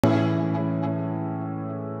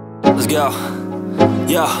Let's go.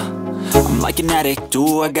 Yo, I'm like an addict,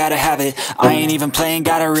 do I gotta have it. I ain't even playing,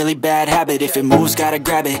 got a really bad habit. If it moves, gotta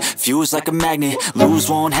grab it, fuse like a magnet. Lose,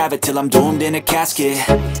 won't have it till I'm doomed in a casket.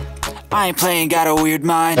 I ain't playing, got a weird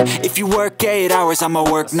mind. If you work 8 hours,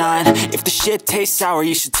 I'ma work 9. If the shit tastes sour,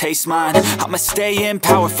 you should taste mine. I'ma stay in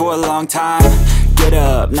power for a long time. Get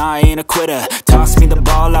up, nah, I ain't a quitter. Toss me the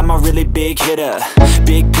ball, I'm a really big hitter.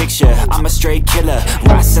 Big picture, I'm a straight killer.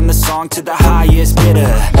 Rising the song to the highest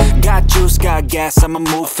bidder. Got juice, got gas, I'ma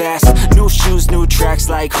move fast. New shoes, new tracks,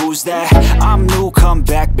 like who's that? I'm new, come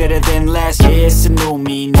back, better than last. Yeah, it's a new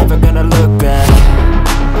me, never gonna look back.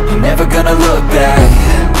 Never gonna look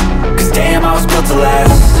back. Cause damn, I was built to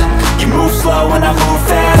last. You move slow and I move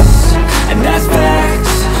fast, and that's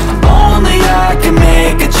facts. Only I can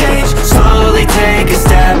make a change. Slowly take a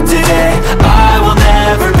step today. I will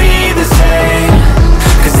never be the same,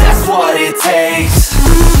 cause that's what it takes.